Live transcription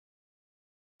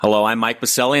Hello, I'm Mike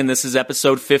Baselli, and this is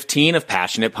episode 15 of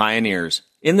Passionate Pioneers.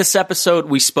 In this episode,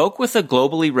 we spoke with a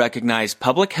globally recognized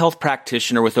public health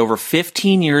practitioner with over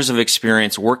 15 years of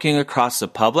experience working across the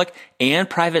public and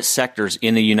private sectors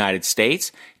in the United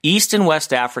States, East and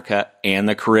West Africa, and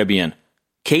the Caribbean.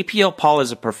 KP Paul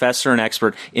is a professor and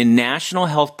expert in national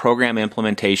health program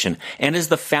implementation and is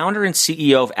the founder and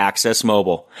CEO of Access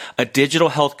Mobile, a digital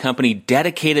health company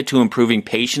dedicated to improving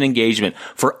patient engagement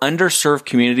for underserved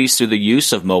communities through the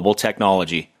use of mobile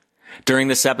technology. During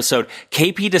this episode,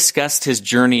 KP discussed his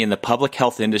journey in the public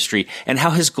health industry and how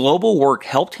his global work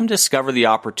helped him discover the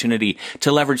opportunity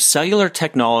to leverage cellular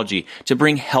technology to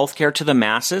bring healthcare to the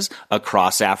masses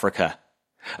across Africa.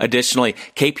 Additionally,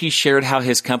 KP shared how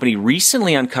his company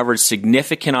recently uncovered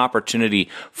significant opportunity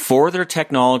for their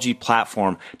technology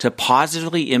platform to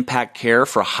positively impact care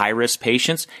for high-risk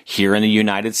patients here in the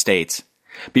United States.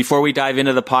 Before we dive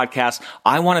into the podcast,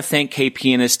 I want to thank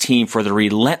KP and his team for the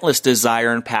relentless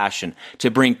desire and passion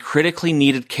to bring critically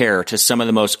needed care to some of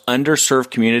the most underserved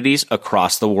communities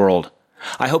across the world.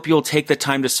 I hope you'll take the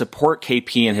time to support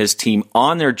KP and his team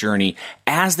on their journey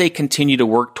as they continue to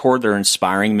work toward their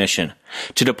inspiring mission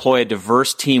to deploy a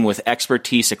diverse team with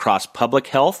expertise across public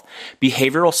health,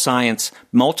 behavioral science,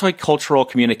 multicultural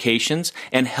communications,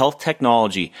 and health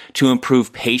technology to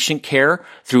improve patient care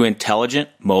through intelligent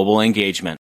mobile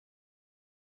engagement.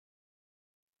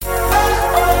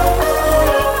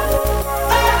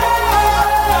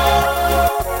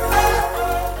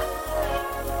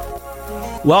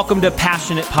 Welcome to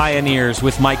Passionate Pioneers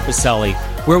with Mike Baselli,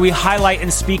 where we highlight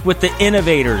and speak with the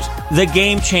innovators, the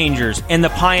game changers, and the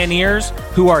pioneers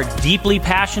who are deeply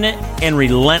passionate and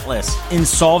relentless in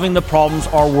solving the problems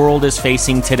our world is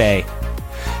facing today.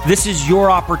 This is your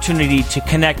opportunity to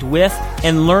connect with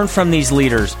and learn from these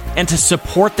leaders and to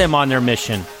support them on their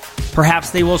mission. Perhaps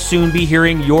they will soon be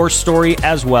hearing your story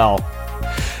as well.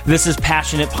 This is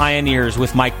Passionate Pioneers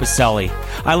with Mike Baselli.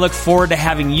 I look forward to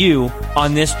having you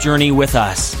on this journey with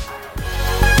us.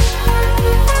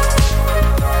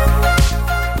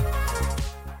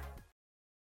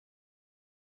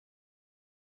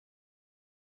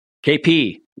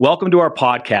 KP, welcome to our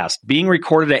podcast, being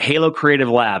recorded at Halo Creative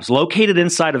Labs, located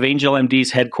inside of Angel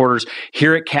MD's headquarters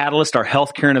here at Catalyst, our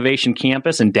healthcare innovation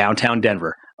campus in downtown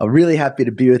Denver. I'm really happy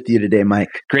to be with you today, Mike.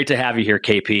 Great to have you here,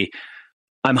 KP.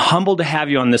 I'm humbled to have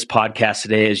you on this podcast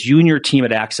today as you and your team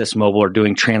at Access Mobile are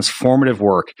doing transformative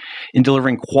work in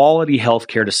delivering quality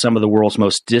healthcare to some of the world's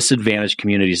most disadvantaged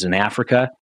communities in Africa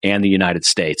and the United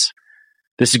States.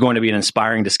 This is going to be an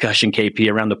inspiring discussion,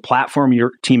 KP, around the platform your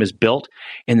team has built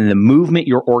and then the movement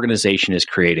your organization is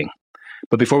creating.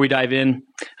 But before we dive in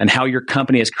on how your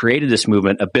company has created this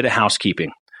movement, a bit of housekeeping.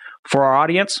 For our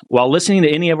audience, while listening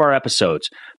to any of our episodes,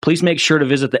 please make sure to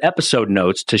visit the episode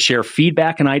notes to share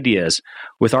feedback and ideas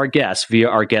with our guests via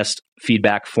our guest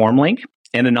feedback form link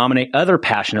and to nominate other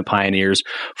passionate pioneers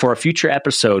for a future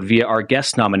episode via our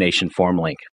guest nomination form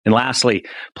link. And lastly,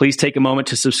 please take a moment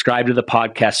to subscribe to the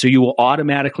podcast so you will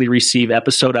automatically receive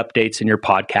episode updates in your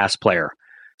podcast player.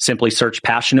 Simply search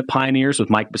Passionate Pioneers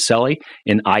with Mike Baselli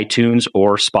in iTunes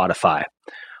or Spotify.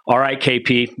 All right,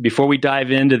 KP, before we dive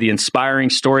into the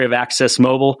inspiring story of Access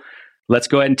Mobile, let's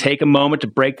go ahead and take a moment to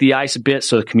break the ice a bit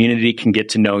so the community can get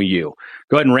to know you.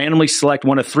 Go ahead and randomly select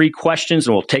one of 3 questions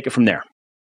and we'll take it from there.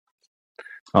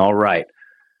 All right.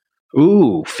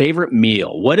 Ooh, favorite meal.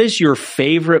 What is your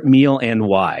favorite meal and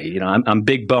why? You know, I'm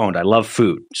big boned. I love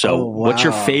food. So What's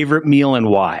your favorite meal and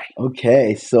why?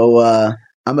 Okay, so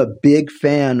I'm a big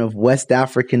fan of West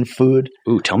African food.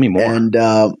 Ooh, tell me more. And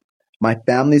my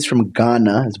family's from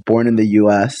Ghana. I was born in the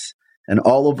U.S. And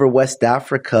all over West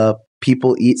Africa,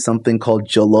 people eat something called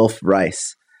jollof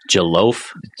rice. Jollof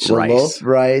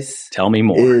rice. Tell me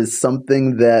more. Is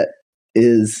something that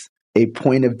is a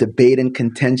point of debate and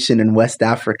contention in West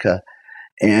Africa.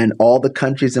 And all the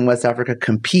countries in West Africa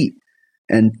compete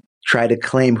and try to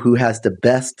claim who has the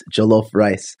best jollof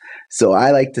rice. So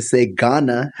I like to say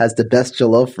Ghana has the best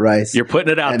jollof rice. You're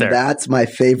putting it out there. And that's my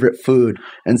favorite food.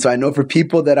 And so I know for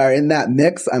people that are in that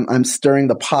mix, I'm stirring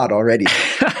the pot already.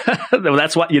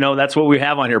 That's what we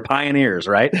have on here, pioneers,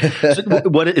 right? So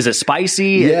what is it?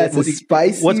 Spicy? Yeah, it's a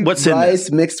spicy what's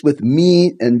rice mixed with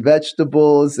meat and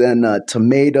vegetables and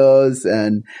tomatoes,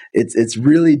 and it's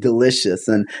really delicious.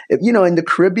 And in the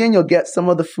Caribbean, you'll get some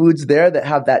of the foods there that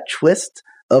have that twist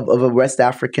of a West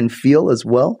African feel as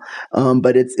well.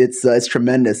 But it's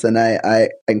tremendous. And I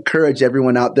encourage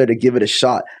everyone out there to give it a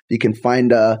shot. You can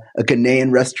find a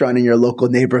Ghanaian restaurant in your local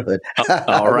neighborhood.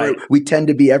 All right. We tend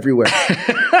to be everywhere.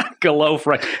 Jollof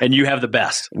rice. And you have the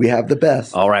best. We have the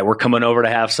best. All right. We're coming over to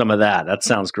have some of that. That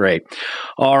sounds great.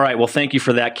 All right. Well, thank you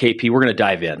for that, KP. We're going to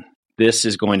dive in. this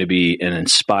is going to be an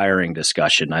inspiring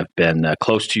discussion. I've been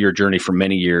close to your journey for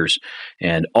many years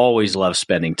and always love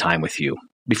spending time with you.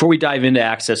 Before we dive into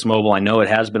Access Mobile, I know it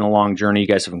has been a long journey. You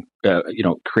guys have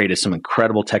created some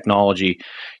incredible technology.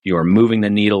 You are moving the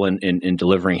needle in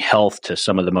delivering health to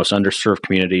some of the most underserved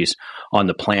communities on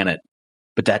the planet,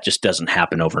 but that just doesn't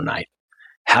happen overnight.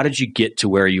 How did you get to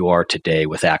where you are today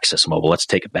with Access Mobile? Let's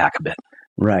take it back a bit.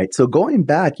 Right. So going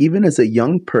back, even as a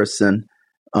young person,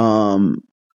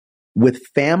 with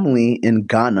family in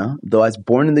Ghana, though I was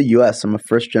born in the U.S., I'm a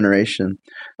first generation,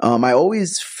 I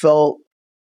always felt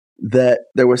that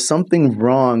there was something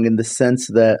wrong in the sense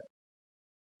that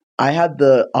I had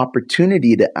the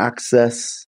opportunity to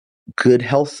access good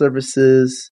health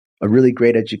services, a really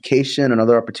great education, and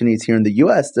other opportunities here in the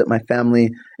U.S. that my family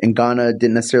in Ghana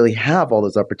didn't necessarily have all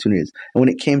those opportunities. And when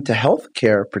it came to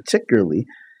healthcare particularly,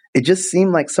 it just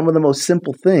seemed like some of the most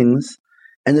simple things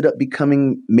ended up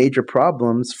becoming major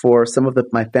problems for some of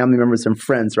my family members and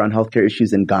friends around healthcare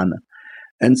issues in Ghana.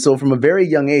 And so from a very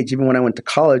young age, even when I went to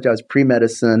college, I was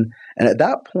pre-medicine. And at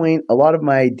that point, a lot of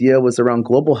my idea was around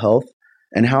global health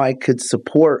and how I could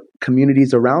support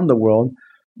communities around the world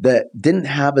that didn't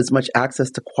have as much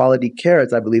access to quality care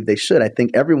as I believe they should. I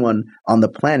think everyone on the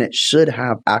planet should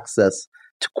have access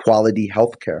to quality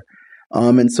healthcare.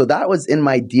 And so that was in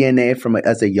my DNA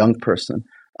as a young person.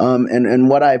 And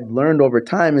what I've learned over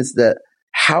time is that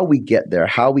how we get there,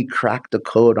 how we crack the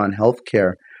code on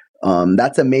healthcare,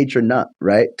 that's a major nut,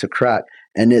 right, to crack.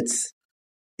 And it's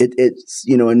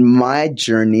in my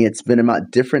journey, it's been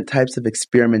about different types of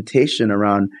experimentation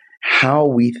around how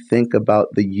we think about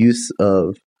the use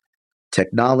of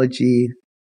technology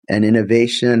and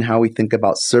innovation, how we think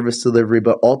about service delivery,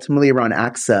 but ultimately around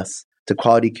access to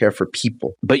quality care for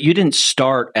people. But you didn't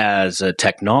start as a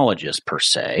technologist per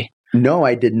se. No,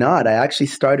 I did not. I actually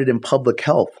started in public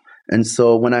health. And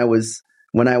so when I was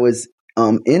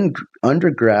in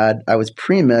undergrad, I was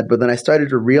pre-med, but then I started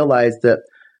to realize that,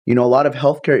 a lot of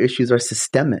healthcare issues are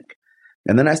systemic.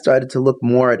 And then I started to look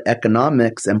more at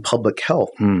economics and public health.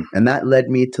 And that led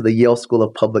me to the Yale School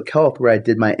of Public Health, where I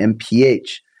did my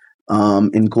MPH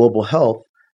in global health,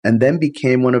 and then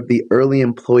became one of the early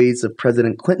employees of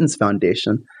President Clinton's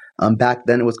foundation. Back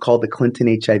then, it was called the Clinton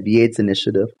HIV/AIDS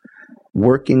Initiative,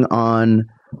 working on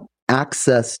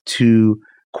access to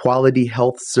quality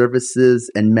health services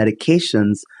and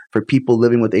medications for people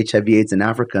living with HIV/AIDS in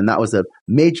Africa. And that was a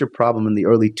major problem in the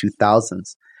early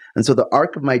 2000s. And so the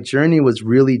arc of my journey was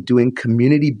really doing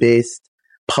community-based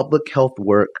public health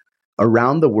work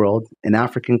around the world in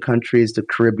African countries, the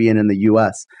Caribbean, and the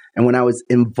US. And when I was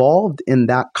involved in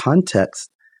that context,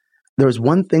 there was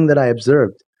one thing that I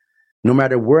observed. No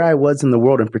matter where I was in the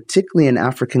world, and particularly in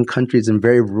African countries in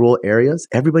very rural areas,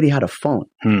 everybody had a phone.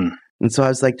 And so I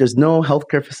was like, there's no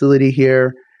healthcare facility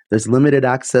here. There's limited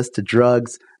access to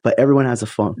drugs, but everyone has a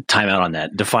phone. Time out on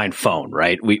that. Define phone,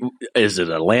 right? Is it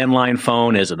a landline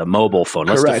phone? Is it a mobile phone?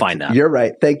 Let's define that. You're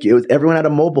right. Thank you. Everyone had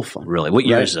a mobile phone. Really? What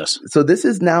year is this? So this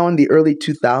is now in the early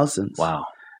 2000s. Wow.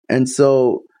 And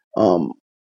so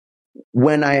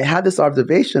when I had this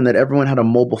observation that everyone had a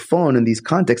mobile phone in these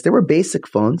contexts, they were basic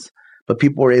phones, but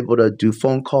people were able to do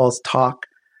phone calls, talk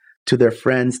to their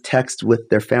friends, text with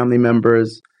their family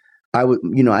members.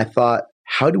 I thought,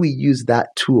 how do we use that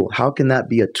tool? How can that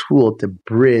be a tool to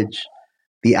bridge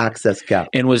the access gap?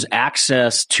 And was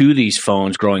access to these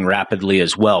phones growing rapidly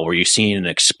as well? Were you seeing an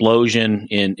explosion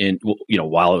in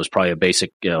while it was probably a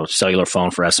basic cellular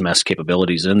phone for SMS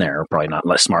capabilities in there, probably not a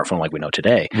smartphone like we know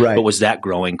today, right? But was that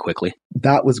growing quickly?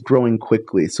 That was growing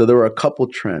quickly. So there were a couple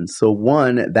trends. So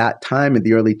one, at that time in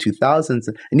the early 2000s,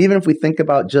 and even if we think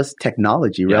about just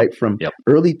technology, right, from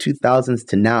early 2000s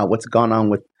to now, what's gone on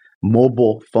with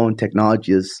mobile phone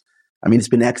technology it's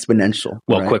been exponential.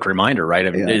 Well, right? Quick reminder,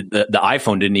 right? The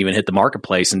iPhone didn't even hit the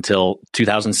marketplace until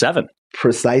 2007.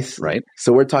 Precisely. Right.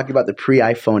 So we're talking about the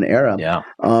pre-iPhone era. Yeah.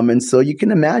 And so you can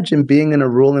imagine being in a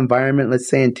rural environment, let's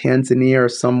say in Tanzania or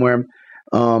somewhere.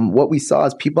 What we saw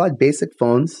is people had basic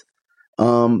phones.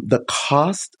 The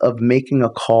cost of making a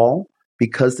call,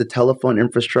 because the telephone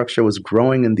infrastructure was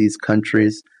growing in these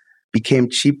countries, became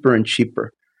cheaper and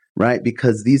cheaper. Right?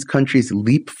 Because these countries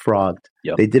leapfrogged.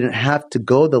 They didn't have to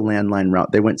go the landline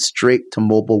route. They went straight to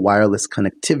mobile wireless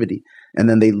connectivity. And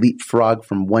then they leapfrogged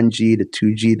from 1G to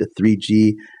 2G to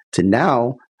 3G to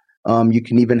now you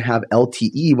can even have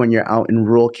LTE when you're out in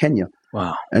rural Kenya.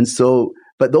 Wow. And so,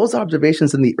 but those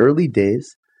observations in the early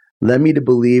days led me to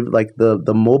believe like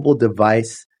the mobile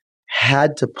device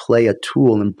had to play a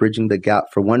tool in bridging the gap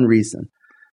for one reason.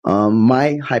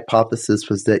 My hypothesis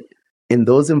was that in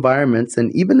those environments,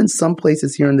 and even in some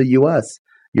places here in the US,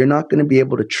 you're not going to be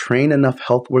able to train enough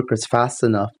health workers fast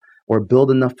enough or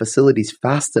build enough facilities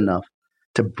fast enough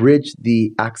to bridge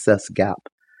the access gap.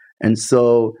 And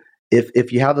so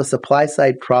if you have a supply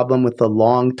side problem with a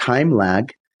long time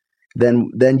lag,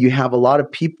 then you have a lot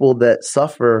of people that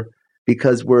suffer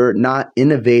because we're not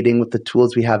innovating with the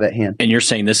tools we have at hand. And you're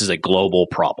saying this is a global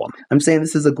problem. I'm saying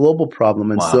this is a global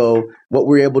problem. And Wow. so what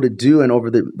we're able to do, and over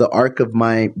the arc of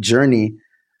my journey,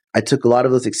 I took a lot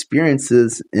of those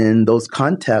experiences in those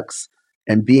contexts,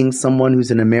 and being someone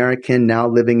who's an American now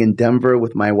living in Denver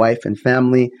with my wife and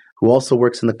family, who also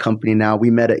works in the company now.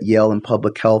 We met at Yale in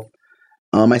public health.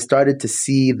 I started to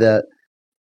see that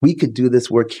we could do this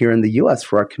work here in the US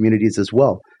for our communities as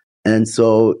well. And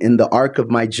so in the arc of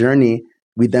my journey,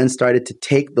 we then started to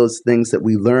take those things that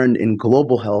we learned in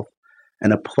global health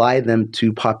and apply them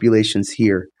to populations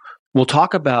here. We'll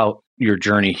talk about your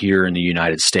journey here in the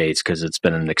United States, because it's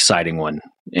been an exciting one,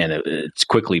 and it's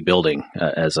quickly building,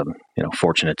 as I'm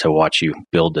fortunate to watch you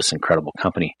build this incredible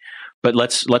company. But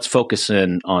let's focus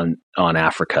in on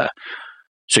Africa.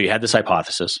 So you had this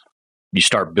hypothesis. You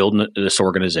start building this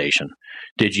organization.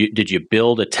 Did you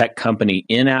build a tech company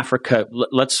in Africa?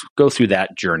 Let's go through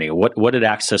that journey. What did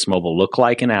Access Mobile look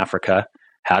like in Africa?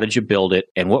 How did you build it?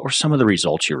 And what were some of the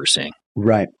results you were seeing?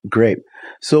 Right. Great.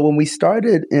 So when we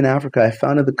started in Africa, I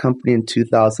founded the company in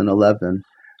 2011.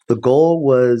 The goal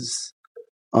was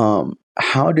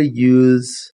how to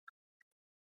use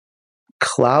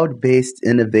cloud-based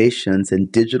innovations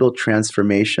and digital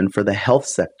transformation for the health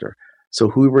sector. So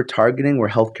who we were targeting were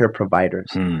healthcare providers.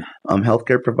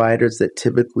 Healthcare providers that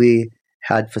typically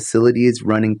had facilities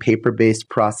running paper-based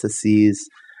processes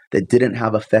that didn't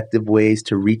have effective ways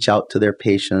to reach out to their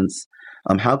patients.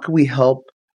 How could we help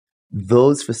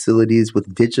those facilities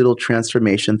with digital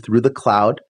transformation through the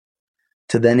cloud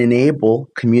to then enable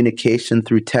communication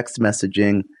through text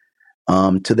messaging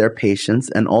to their patients,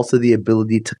 and also the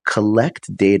ability to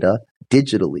collect data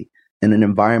digitally in an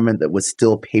environment that was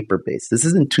still paper-based? This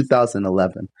is in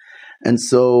 2011. And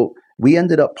so we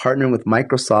ended up partnering with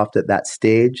Microsoft at that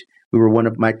stage. We were one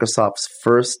of Microsoft's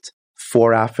first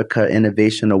For Africa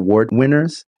Innovation Award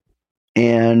winners.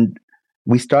 And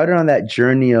we started on that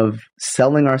journey of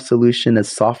selling our solution as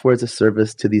software as a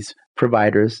service to these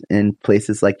providers in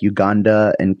places like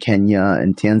Uganda and Kenya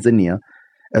and Tanzania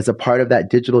as a part of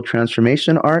that digital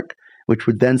transformation arc, which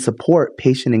would then support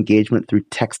patient engagement through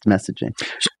text messaging.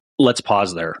 Let's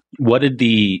pause there. How did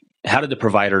the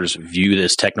providers view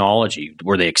this technology?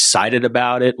 Were they excited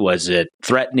about it? Was it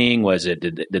threatening?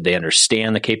 Did they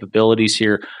understand the capabilities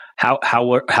here? How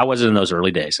was it in those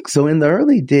early days? So in the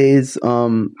early days,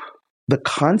 the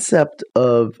concept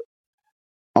of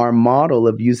our model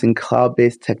of using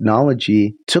cloud-based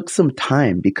technology took some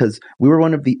time, because we were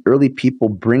one of the early people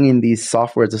bringing these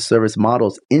software as a service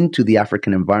models into the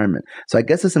African environment. So I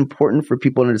guess it's important for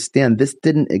people to understand this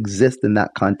didn't exist in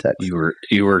that context.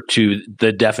 You were to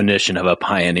the definition of a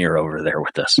pioneer over there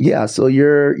with us. Yeah, so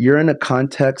you're in a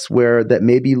context where that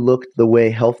maybe looked the way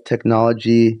health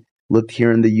technology looked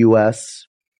here in the US,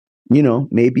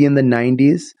 maybe in the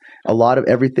 90s. A lot of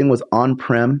everything was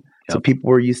on-prem. So people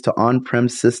were used to on-prem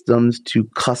systems, to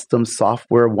custom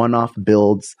software, one-off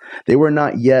builds. They were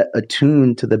not yet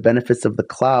attuned to the benefits of the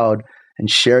cloud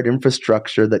and shared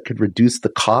infrastructure that could reduce the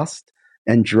cost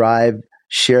and drive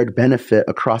shared benefit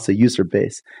across a user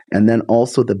base. And then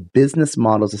also the business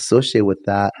models associated with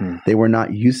that, they were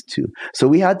not used to. So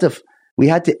we had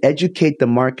to educate the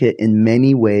market in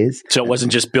many ways. So it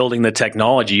wasn't just building the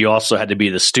technology. You also had to be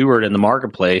the steward in the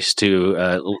marketplace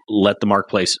to let the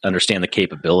marketplace understand the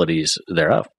capabilities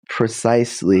thereof.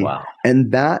 Precisely. Wow.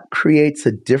 And that creates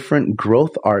a different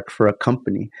growth arc for a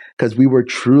company, because we were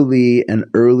truly an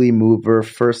early mover,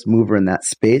 first mover in that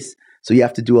space. So you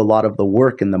have to do a lot of the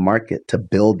work in the market to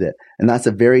build it. And that's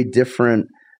a very different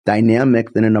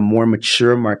dynamic than in a more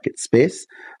mature market space,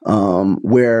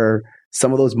 where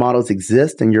some of those models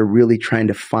exist and you're really trying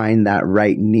to find that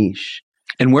right niche.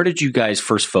 And where did you guys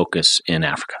first focus in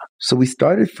Africa? So we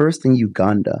started first in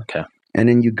Uganda. Okay. And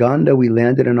in Uganda, we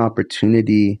landed an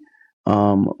opportunity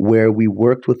where we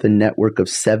worked with a network of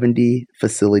 70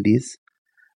 facilities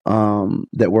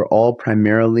that were all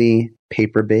primarily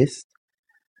paper-based.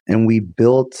 And we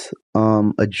built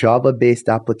a Java-based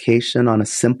application on a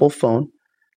simple phone.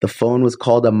 The phone was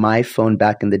called a MyPhone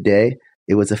back in the day.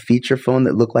 It was a feature phone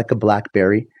that looked like a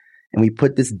BlackBerry. And we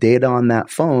put this data on that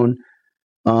phone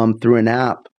through an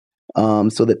app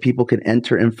so that people could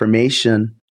enter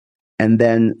information. And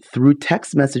then through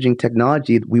text messaging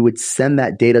technology, we would send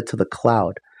that data to the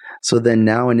cloud. So then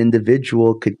now an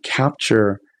individual could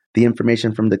capture the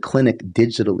information from the clinic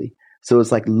digitally. So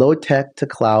it's like low tech to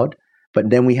cloud,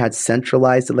 but then we had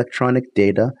centralized electronic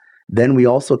data. Then we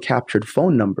also captured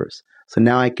phone numbers. So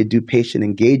now I could do patient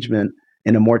engagement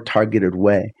in a more targeted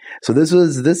way. So this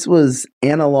was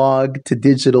analog to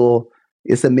digital.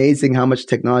 It's amazing how much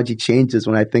technology changes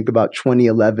when I think about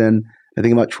 2011, I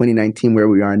think about 2019, where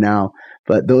we are now.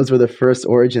 But those were the first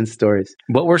origin stories.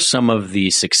 What were some of the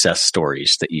success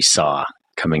stories that you saw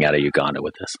coming out of Uganda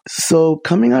with this? So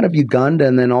coming out of Uganda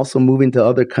and then also moving to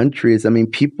other countries, I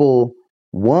mean,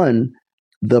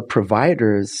 the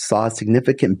providers saw a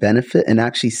significant benefit in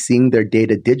actually seeing their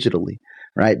data digitally,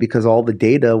 right? Because all the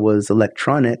data was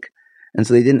electronic. And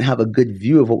so they didn't have a good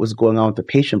view of what was going on with the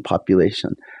patient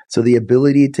population. So the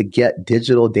ability to get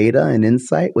digital data and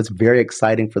insight was very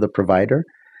exciting for the provider.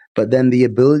 But then the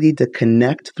ability to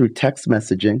connect through text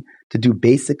messaging to do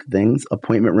basic things,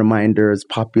 appointment reminders,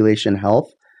 population health,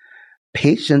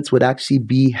 patients would actually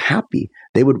be happy.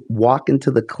 They would walk into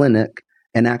the clinic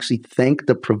and actually thank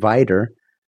the provider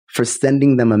for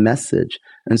sending them a message.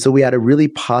 And so we had a really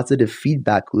positive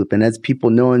feedback loop. And as people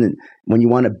know, and when you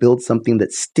want to build something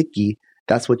that's sticky,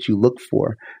 that's what you look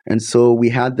for. And so we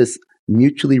had this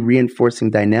mutually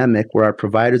reinforcing dynamic where our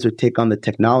providers would take on the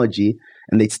technology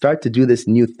and they'd start to do this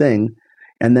new thing.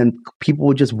 And then people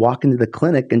would just walk into the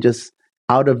clinic and just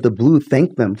out of the blue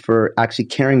thank them for actually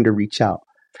caring to reach out.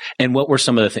 And what were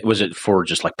some of the things? Was it for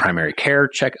just like primary care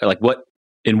check? Like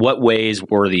in what ways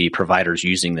were the providers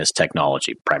using this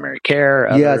technology? Primary care?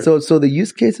 Yeah, so the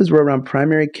use cases were around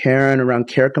primary care and around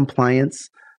care compliance.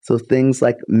 So things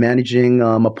like managing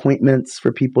appointments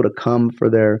for people to come for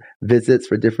their visits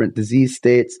for different disease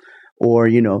states, or,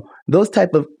 those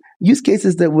type of use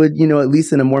cases that would, at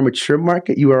least in a more mature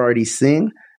market, you are already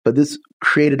seeing. But this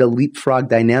created a leapfrog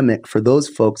dynamic for those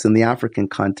folks in the African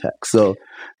context. So,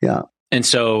 yeah. And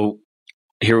so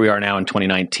here we are now in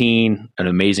 2019, an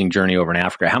amazing journey over in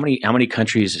Africa. How many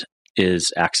countries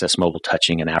is Access Mobile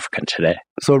touching in Africa today?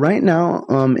 So right now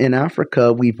in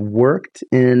Africa, we've worked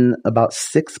in about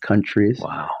 6 countries.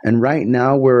 Wow. And right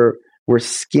now we're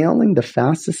scaling the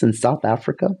fastest in South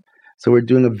Africa. So we're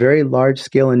doing a very large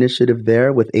scale initiative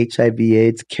there with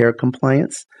HIV/AIDS care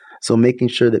compliance. So making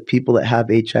sure that people that have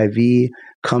HIV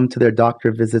come to their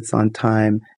doctor visits on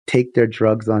time, take their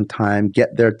drugs on time,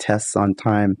 get their tests on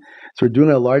time. So we're doing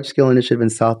a large-scale initiative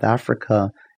in South Africa.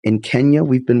 In Kenya,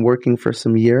 we've been working for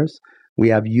some years. We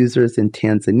have users in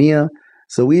Tanzania.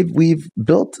 So we've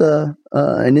built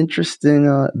an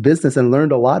interesting business and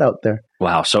learned a lot out there.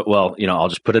 Wow. So, I'll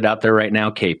just put it out there right now,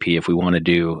 KP. If we want to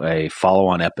do a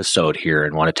follow-on episode here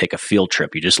and want to take a field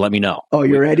trip, you just let me know. Oh,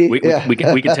 you're ready? We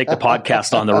can take the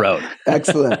podcast on the road.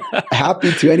 Excellent.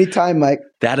 Happy to. Anytime, Mike.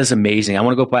 That is amazing. I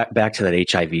want to go back to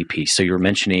that HIV piece. So you were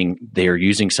mentioning they are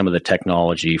using some of the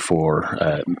technology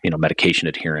for medication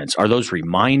adherence. Are those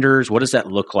reminders? What does that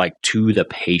look like to the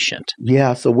patient?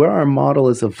 Yeah. So where our model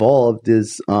has evolved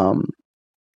is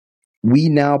we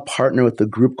now partner with a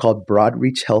group called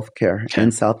Broadreach Healthcare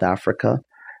in South Africa.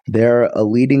 They're a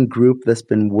leading group that's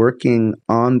been working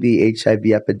on the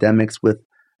HIV epidemics with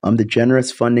the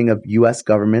generous funding of U.S.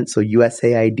 government, so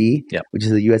USAID, which is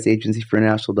the U.S. Agency for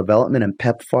International Development, and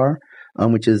PEPFAR,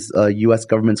 which is U.S.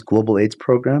 government's global AIDS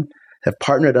program, have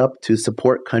partnered up to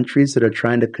support countries that are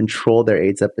trying to control their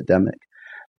AIDS epidemic.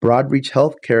 Broadreach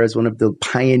Healthcare is one of the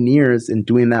pioneers in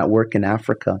doing that work in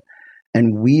Africa.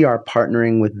 And we are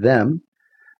partnering with them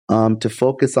to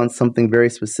focus on something very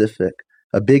specific.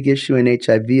 A big issue in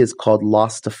HIV is called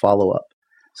loss to follow-up.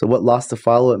 So what loss to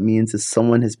follow-up means is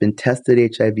someone has been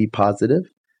tested HIV positive,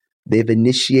 they've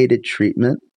initiated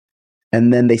treatment,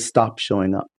 and then they stop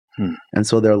showing up. And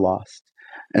so they're lost.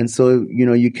 And so,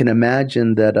 you can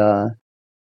imagine that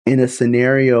in a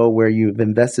scenario where you've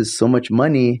invested so much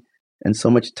money and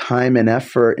so much time and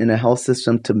effort in a health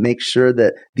system to make sure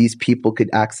that these people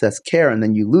could access care and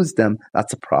then you lose them,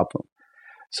 that's a problem.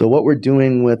 So what we're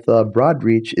doing with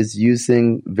Broadreach is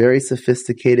using very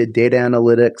sophisticated data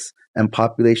analytics and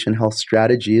population health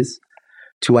strategies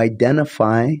to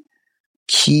identify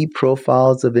key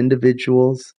profiles of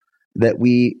individuals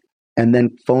and then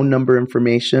phone number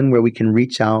information where we can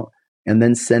reach out and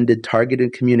then send a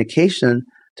targeted communication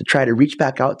to try to reach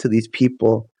back out to these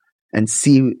people and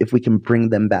see if we can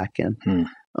bring them back in.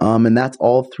 And that's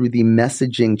all through the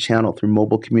messaging channel, through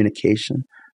mobile communication.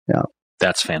 Yeah.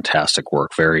 That's fantastic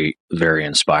work. Very, very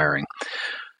inspiring.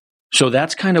 So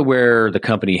that's kind of where the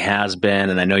company has been.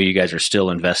 And I know you guys are still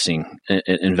investing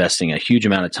a huge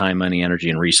amount of time, money, energy,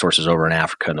 and resources over in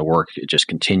Africa, and the work, it just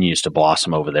continues to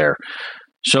blossom over there.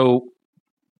 So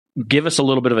give us a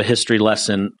little bit of a history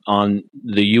lesson on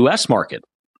the U.S. market.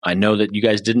 I know that you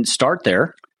guys didn't start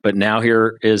there. But now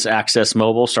here is Access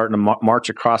Mobile starting to march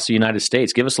across the United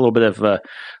States. Give us a little bit of a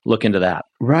look into that.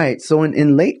 Right. So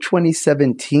in late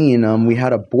 2017, we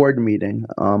had a board meeting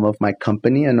of my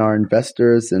company and our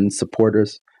investors and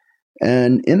supporters.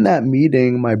 And in that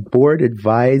meeting, my board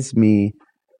advised me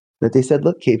that they said,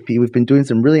 look, KP, we've been doing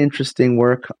some really interesting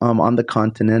work on the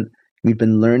continent. We've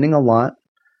been learning a lot.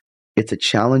 It's a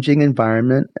challenging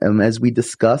environment. As we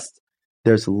discussed,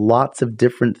 there's lots of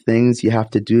different things you have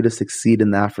to do to succeed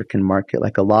in the African market,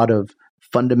 like a lot of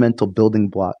fundamental building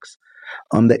blocks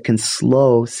that can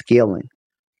slow scaling.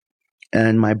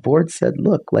 And my board said,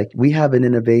 look, like we have an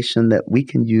innovation that we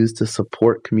can use to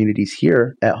support communities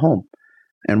here at home.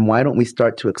 And why don't we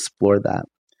start to explore that?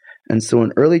 And so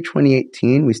in early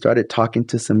 2018, we started talking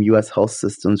to some U.S. health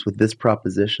systems with this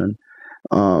proposition.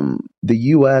 The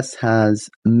U.S. has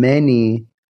many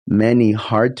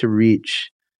hard to reach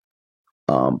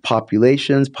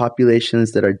populations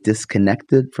that are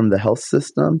disconnected from the health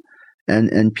system,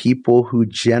 and people who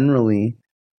generally,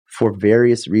 for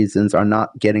various reasons, are not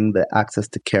getting the access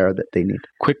to care that they need.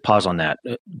 Quick pause on that.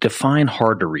 Define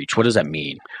hard to reach. What does that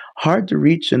mean? Hard to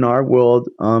reach in our world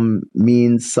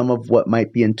means some of what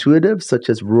might be intuitive, such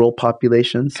as rural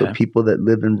populations. Okay. So people that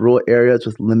live in rural areas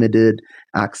with limited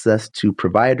access to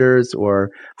providers or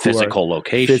physical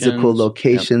locations, yep.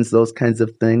 Those kinds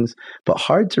of things. But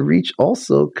hard to reach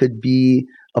also could be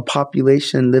a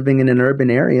population living in an urban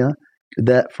area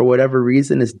that for whatever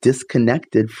reason is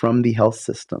disconnected from the health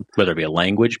system. Whether it be a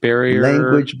language barrier,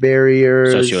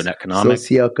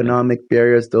 socioeconomic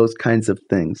barriers, those kinds of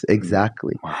things.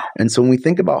 Exactly. Wow. And so when we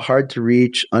think about hard to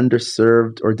reach,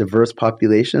 underserved, or diverse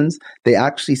populations, they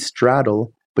actually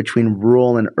straddle between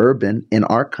rural and urban in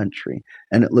our country.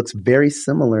 And it looks very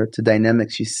similar to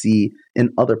dynamics you see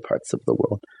in other parts of the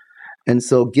world. And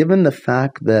so given the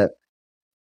fact that,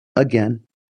 again,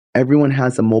 everyone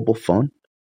has a mobile phone,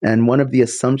 and one of the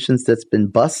assumptions that's been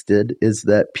busted is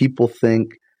that people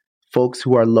think folks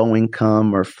who are low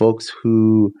income or folks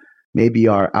who maybe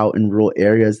are out in rural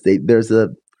areas, there's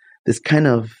this kind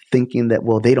of thinking that,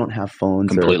 well, they don't have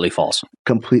phones. Completely false.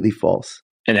 Completely false.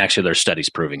 And actually, there's studies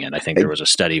proving it. I think there was a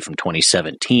study from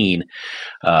 2017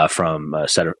 from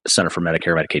Center for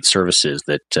Medicare and Medicaid Services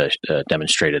that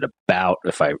demonstrated about,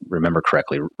 if I remember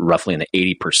correctly, roughly in the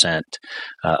 80%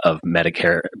 of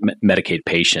Medicaid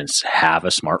patients have a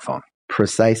smartphone.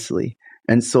 Precisely.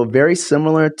 And so very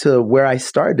similar to where I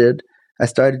started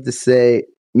to say,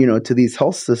 to these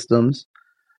health systems,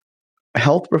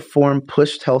 health reform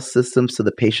pushed health systems to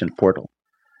the patient portal.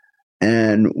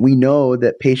 And we know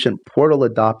that patient portal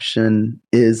adoption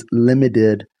is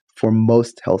limited for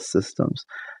most health systems.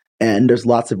 And there's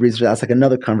lots of reasons. That's like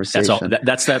another conversation.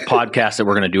 That's that podcast that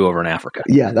we're going to do over in Africa.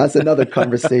 Yeah, that's another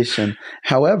conversation.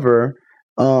 However,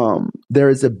 there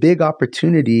is a big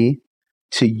opportunity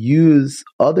to use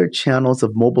other channels of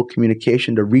mobile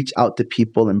communication to reach out to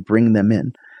people and bring them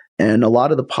in. And a lot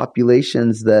of the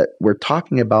populations that we're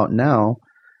talking about now,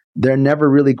 they're never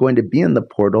really going to be in the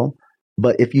portal.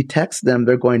 But if you text them,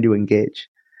 they're going to engage.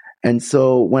 And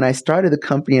so when I started the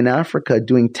company in Africa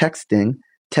doing texting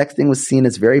was seen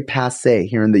as very passé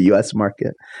here in the US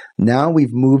market. Now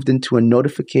we've moved into a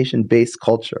notification-based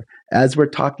culture. As we're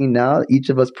talking now, each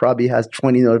of us probably has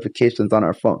 20 notifications on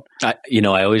our phone. I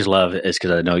always love it, is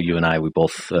because I know you and I, we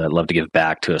both love to give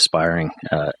back to aspiring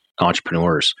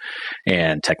entrepreneurs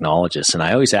and technologists. And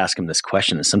I always ask them this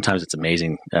question, and sometimes it's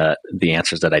amazing the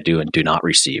answers that I do and do not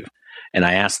receive. And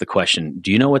I ask the question,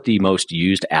 do you know what the most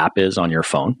used app is on your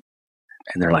phone?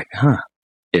 And they're like,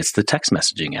 it's the text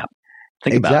messaging app.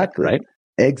 Think about it, right?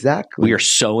 Exactly. We are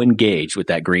so engaged with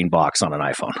that green box on an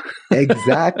iPhone.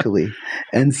 Exactly.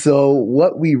 And so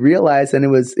what we realized, and it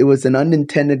was an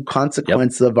unintended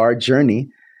consequence of our journey,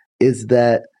 is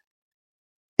that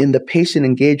in the patient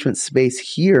engagement space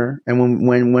here, and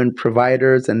when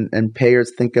providers and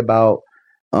payers think about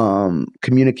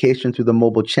communication through the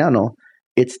mobile channel,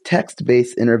 it's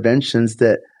text-based interventions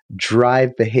that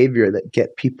drive behavior, that get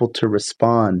people to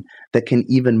respond, that can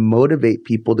even motivate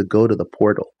people to go to the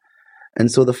portal. And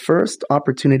so the first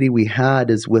opportunity we had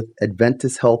is with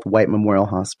Adventist Health White Memorial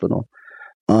Hospital.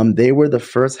 They were the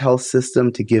first health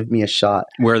system to give me a shot.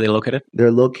 Where are they located?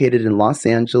 They're located in Los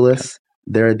Angeles. Okay.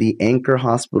 They're the anchor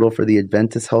hospital for the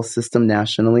Adventist Health System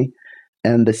nationally.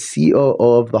 And the COO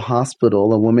of the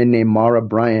hospital, a woman named Mara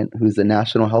Bryant, who's a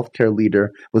national healthcare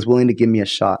leader, was willing to give me a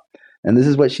shot. And this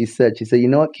is what she said. She said, you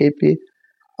know what, KP?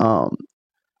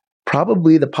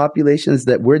 Probably the populations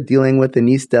that we're dealing with in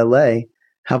East LA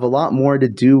have a lot more to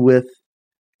do with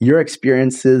your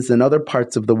experiences in other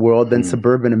parts of the world than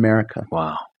suburban America.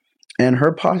 Wow. And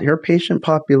her patient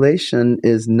population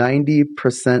is 90%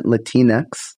 Latinx,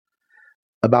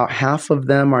 About half of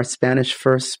them are Spanish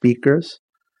first speakers.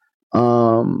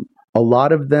 A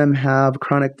lot of them have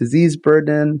chronic disease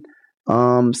burden.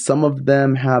 Some of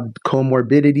them have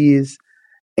comorbidities.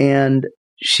 And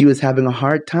she was having a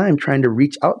hard time trying to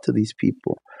reach out to these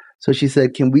people. So she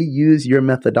said, can we use your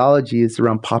methodologies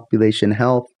around population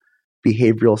health,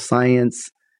 behavioral science,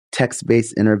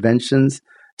 text-based interventions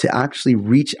to actually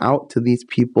reach out to these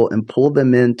people and pull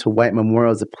them into White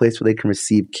Memorial as a place where they can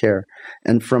receive care?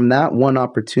 And from that one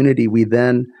opportunity, we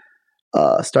then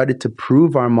started to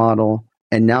prove our model.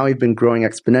 And now we've been growing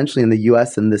exponentially in the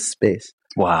U.S. in this space.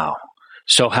 Wow.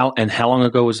 So how long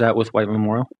ago was that with White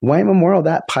Memorial? White Memorial,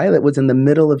 that pilot was in the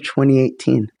middle of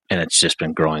 2018. And it's just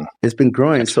been growing. It's been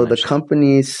growing. So the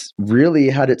companies really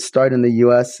had it start in the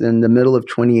U.S. in the middle of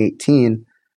 2018.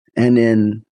 And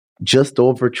in just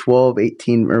over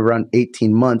around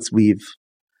 18 months, we've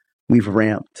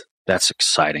ramped. That's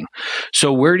exciting.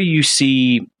 So where do you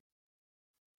see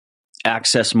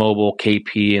Access Mobile,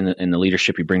 KP, and the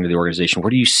leadership you bring to the organization? Where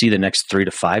do you see the next 3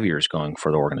 to 5 years going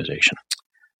for the organization?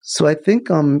 So I think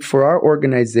for our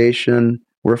organization,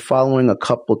 we're following a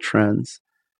couple trends.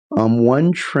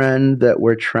 One trend that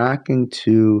we're tracking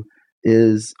to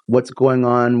is what's going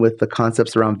on with the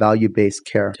concepts around value-based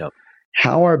care. Yep.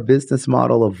 How our business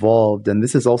model evolved, and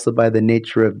this is also by the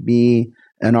nature of me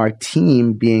and our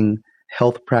team being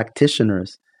health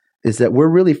practitioners, is that we're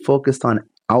really focused on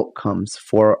outcomes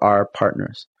for our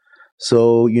partners.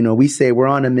 So, we say we're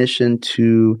on a mission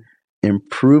to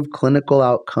improve clinical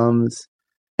outcomes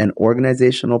and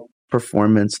organizational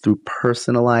performance through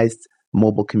personalized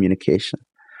mobile communication,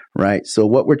 right? So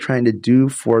what we're trying to do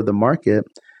for the market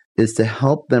is to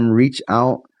help them reach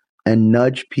out and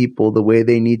nudge people the way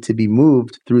they need to be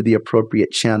moved through the appropriate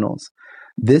channels.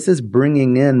 This is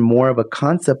bringing in more of a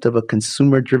concept of a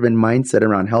consumer-driven mindset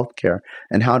around healthcare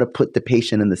and how to put the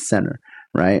patient in the center,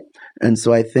 right? And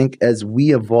so I think as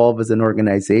we evolve as an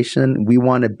organization, we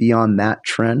want to be on that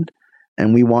trend,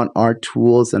 and we want our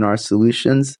tools and our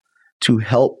solutions to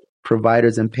help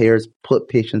providers and payers put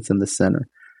patients in the center.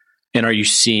 And are you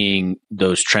seeing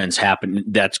those trends happen?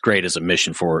 That's great as a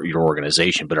mission for your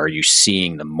organization, but are you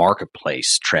seeing the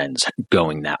marketplace trends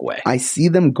going that way? I see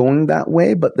them going that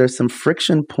way, but there's some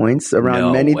friction points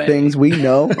around many things we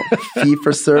know.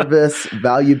 Fee-for-service,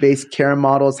 value-based care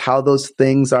models, how those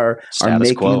things are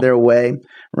making their way,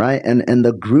 right? And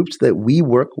the groups that we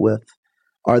work with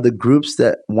are the groups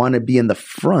that want to be in the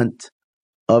front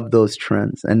of those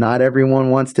trends. And not everyone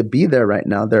wants to be there right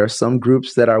now. There are some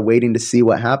groups that are waiting to see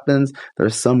what happens. There are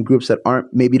some groups that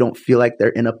maybe don't feel like they're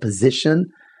in a position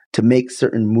to make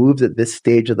certain moves at this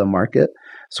stage of the market.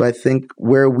 So I think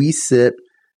where we sit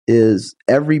is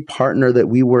every partner that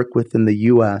we work with in the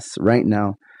US right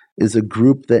now is a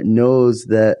group that knows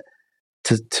that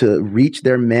to reach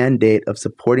their mandate of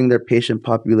supporting their patient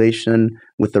population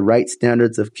with the right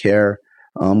standards of care,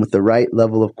 with the right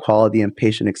level of quality and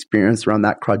patient experience around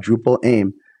that quadruple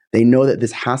aim, they know that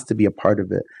this has to be a part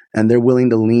of it, and they're willing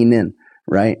to lean in,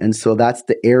 right? And so that's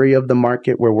the area of the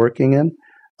market we're working in.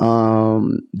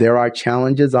 There are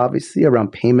challenges, obviously,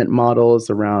 around payment models,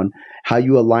 around how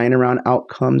you align around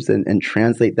outcomes and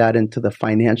translate that into the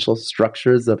financial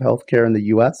structures of healthcare in the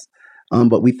U.S.,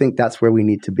 but we think that's where we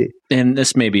need to be. And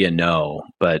this may be a no,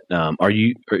 but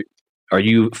are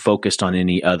you focused on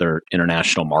any other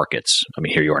international markets? I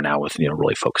mean, here you are now with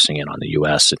really focusing in on the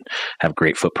U.S. and have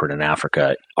great footprint in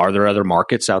Africa. Are there other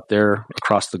markets out there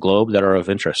across the globe that are of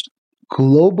interest?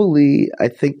 Globally, I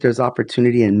think there's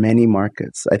opportunity in many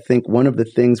markets. I think one of the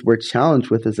things we're challenged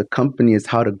with as a company is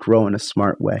how to grow in a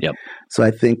smart way. Yep. So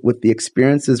I think with the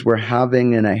experiences we're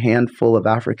having in a handful of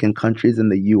African countries in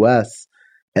the U.S.,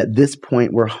 at this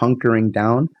point, we're hunkering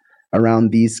down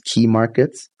around these key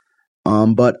markets.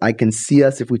 But I can see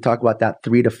us, if we talk about that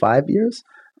 3 to 5 years,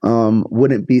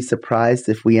 wouldn't be surprised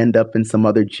if we end up in some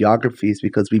other geographies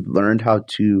because we've learned how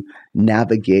to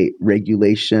navigate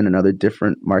regulation and other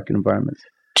different market environments.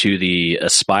 To the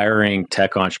aspiring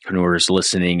tech entrepreneurs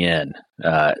listening in,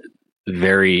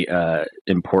 very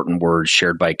important words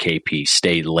shared by KP: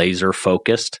 stay laser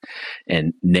focused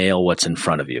and nail what's in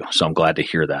front of you. So I'm glad to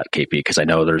hear that, KP, because I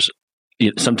know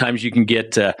sometimes you can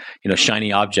get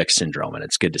shiny object syndrome, and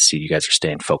it's good to see you guys are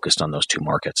staying focused on those two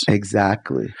markets.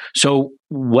 Exactly. So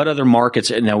what other markets?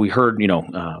 Now we heard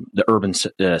the urban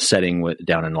setting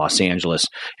down in Los Angeles,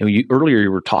 and earlier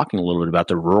you were talking a little bit about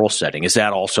the rural setting. Is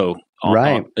that also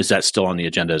right? Is that still on the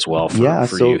agenda as well for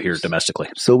you here domestically?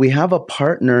 So we have a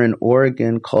partner in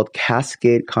Oregon called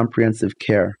Cascade Comprehensive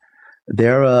Care.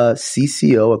 They're a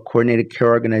CCO, a coordinated care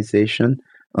organization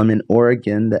in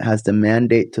Oregon that has the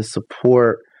mandate to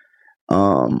support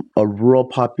a rural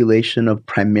population of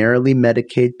primarily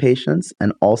Medicaid patients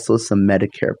and also some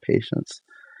Medicare patients.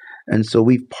 And so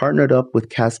we've partnered up with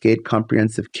Cascade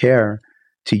Comprehensive Care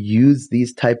to use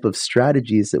these type of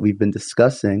strategies that we've been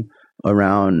discussing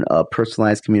around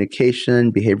personalized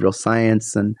communication, behavioral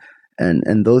science,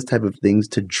 and those type of things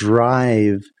to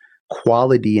drive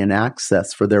quality and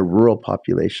access for their rural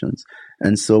populations.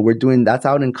 And so we're doing that's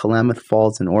out in Klamath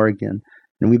Falls in Oregon.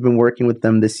 And we've been working with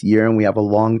them this year, and we have a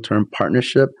long-term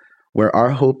partnership where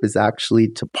our hope is actually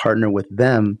to partner with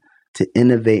them to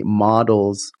innovate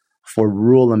models for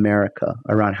rural America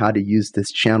around how to use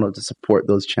this channel to support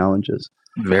those challenges.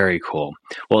 Very cool.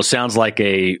 Well, it sounds like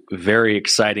a very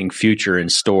exciting future in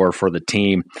store for the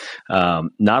team,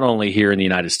 not only here in the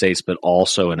United States, but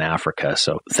also in Africa.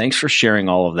 So thanks for sharing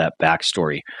all of that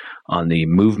backstory on the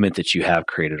movement that you have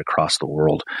created across the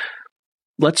world.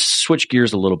 Let's switch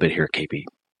gears a little bit here, KP.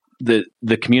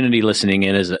 The community listening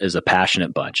in is a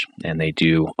passionate bunch, and they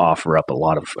do offer up a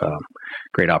lot of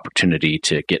great opportunity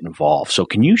to get involved. So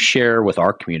can you share with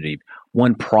our community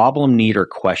one problem, need, or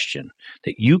question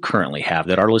that you currently have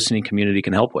that our listening community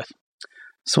can help with?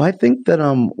 So I think that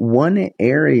one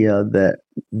area that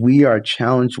we are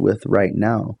challenged with right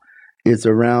now is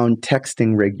around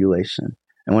texting regulation.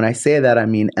 And when I say that, I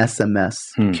mean SMS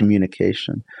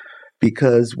communication.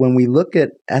 Because when we look at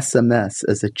SMS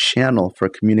as a channel for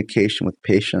communication with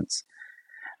patients,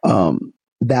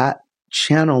 that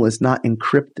channel is not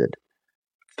encrypted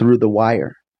through the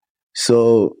wire.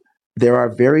 So there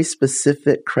are very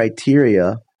specific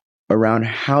criteria around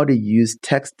how to use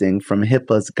texting from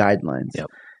HIPAA's guidelines. Yep.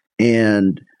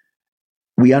 And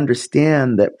we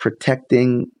understand that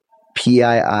protecting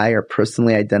PII, or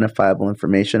personally identifiable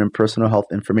information, and personal health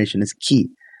information is key.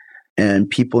 And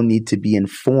people need to be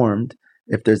informed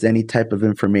if there's any type of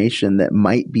information that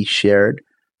might be shared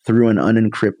through an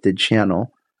unencrypted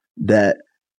channel, that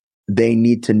they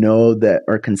need to know that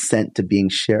or consent to being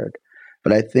shared.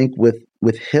 But I think with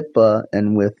HIPAA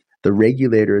and with the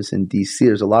regulators in DC,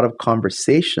 there's a lot of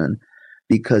conversation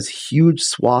because huge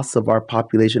swaths of our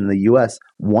population in the US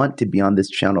want to be on this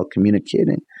channel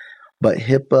communicating. But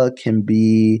HIPAA can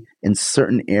be, in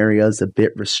certain areas, a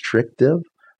bit restrictive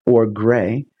or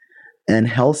gray. And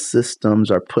health systems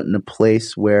are put in a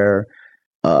place where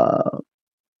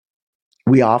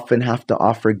we often have to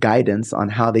offer guidance on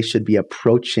how they should be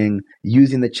approaching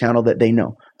using the channel that they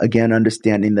know. Again,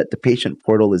 understanding that the patient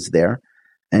portal is there.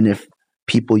 And if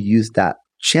people use that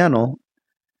channel,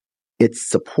 it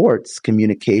supports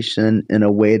communication in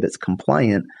a way that's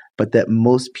compliant, but that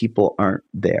most people aren't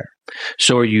there.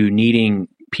 So are you needing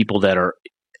people that are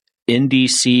in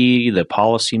DC, the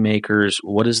policymakers?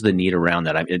 What is the need around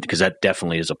that? Because that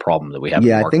definitely is a problem that we have in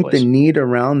the marketplace. I think the need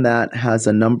around that has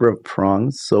a number of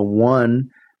prongs. So one,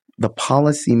 the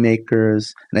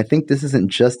policymakers, and I think this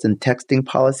isn't just in texting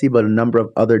policy, but a number of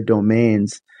other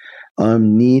domains,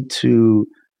 need to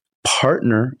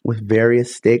partner with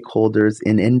various stakeholders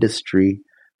in industry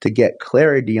to get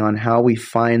clarity on how we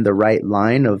find the right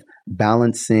line of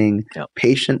balancing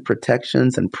patient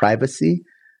protections and privacy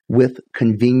with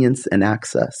convenience and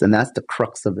access. And that's the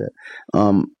crux of it.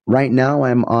 Right now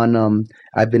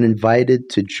I've been invited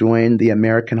to join the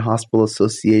American Hospital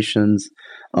Association's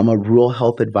a rural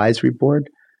health advisory board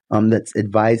that's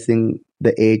advising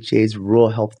the AHA's Rural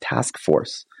Health Task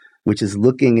Force, which is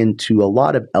looking into a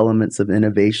lot of elements of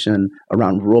innovation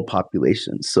around rural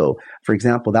populations. So, for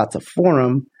example, that's a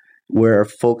forum where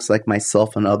folks like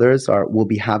myself and others will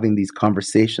be having these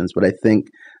conversations. But I think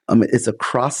it's a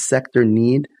cross-sector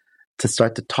need to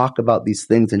start to talk about these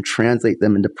things and translate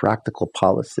them into practical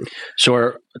policy.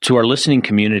 So to our listening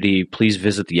community, please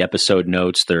visit the episode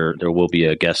notes. There will be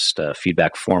a guest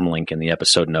feedback form link in the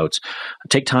episode notes.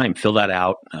 Take time, fill that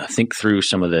out, think through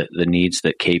some of the needs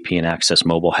that KP and Access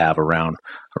Mobile have around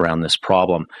this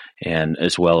problem, and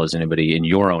as well as anybody in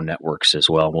your own networks as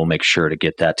well. We'll make sure to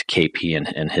get that to KP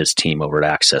and his team over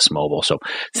at Access Mobile. So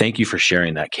thank you for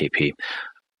sharing that, KP.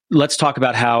 Let's talk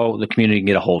about how the community can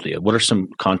get a hold of you. What are some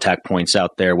contact points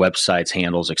out there, websites,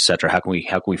 handles, et cetera? How can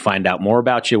we find out more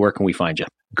about you? Where can we find you?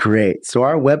 Great. So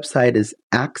our website is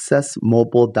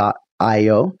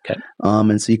accessmobile.io. Okay.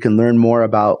 And so you can learn more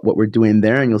about what we're doing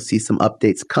there, and you'll see some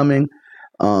updates coming.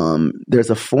 There's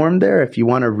a form there if you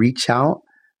want to reach out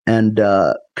and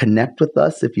connect with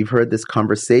us. If you've heard this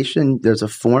conversation, there's a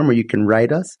form where you can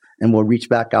write us and we'll reach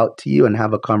back out to you and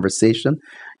have a conversation.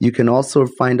 You can also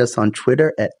find us on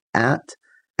Twitter at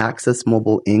Access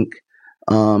Mobile Inc.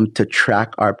 To track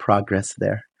our progress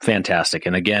there. Fantastic.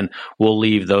 And again, we'll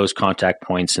leave those contact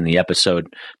points in the episode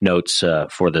notes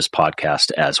for this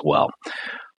podcast as well.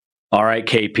 All right,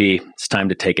 KP, it's time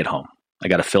to take it home. I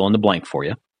got to fill in the blank for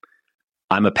you.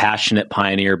 I'm a passionate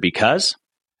pioneer because?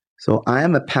 So I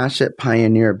am a passionate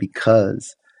pioneer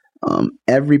because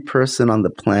every person on the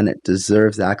planet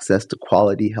deserves access to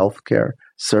quality healthcare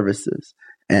services.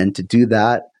 And to do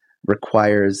that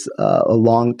requires a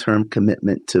long-term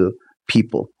commitment to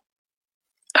people.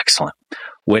 Excellent.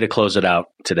 Way to close it out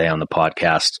today on the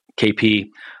podcast. KP,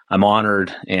 I'm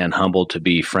honored and humbled to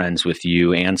be friends with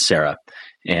you and Sarah,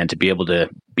 and to be able to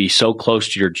be so close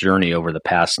to your journey over the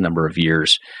past number of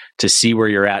years, to see where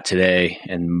you're at today,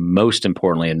 and most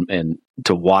importantly, and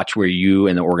to watch where you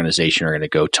and the organization are going to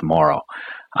go tomorrow.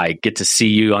 I get to see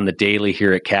you on the daily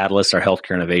here at Catalyst, our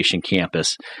Healthcare Innovation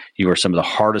Campus. You are some of the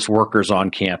hardest workers on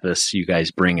campus. You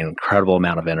guys bring an incredible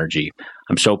amount of energy.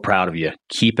 I'm so proud of you.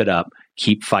 Keep it up.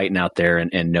 Keep fighting out there,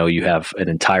 and know you have an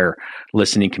entire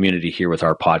listening community here with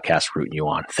our podcast rooting you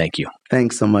on. Thank you.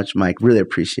 Thanks so much, Mike. Really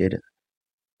appreciate it.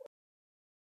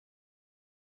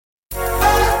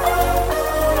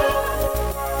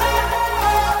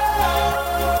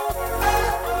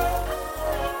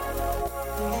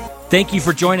 Thank you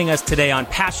for joining us today on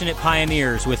Passionate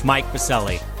Pioneers with Mike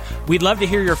Biselli. We'd love to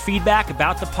hear your feedback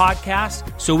about the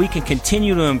podcast so we can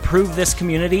continue to improve this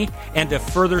community and to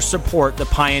further support the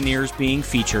pioneers being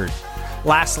featured.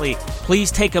 Lastly,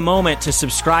 please take a moment to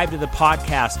subscribe to the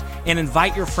podcast and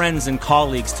invite your friends and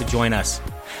colleagues to join us.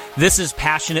 This is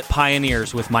Passionate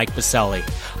Pioneers with Mike Biselli.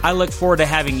 I look forward to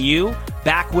having you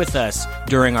back with us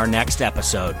during our next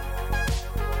episode.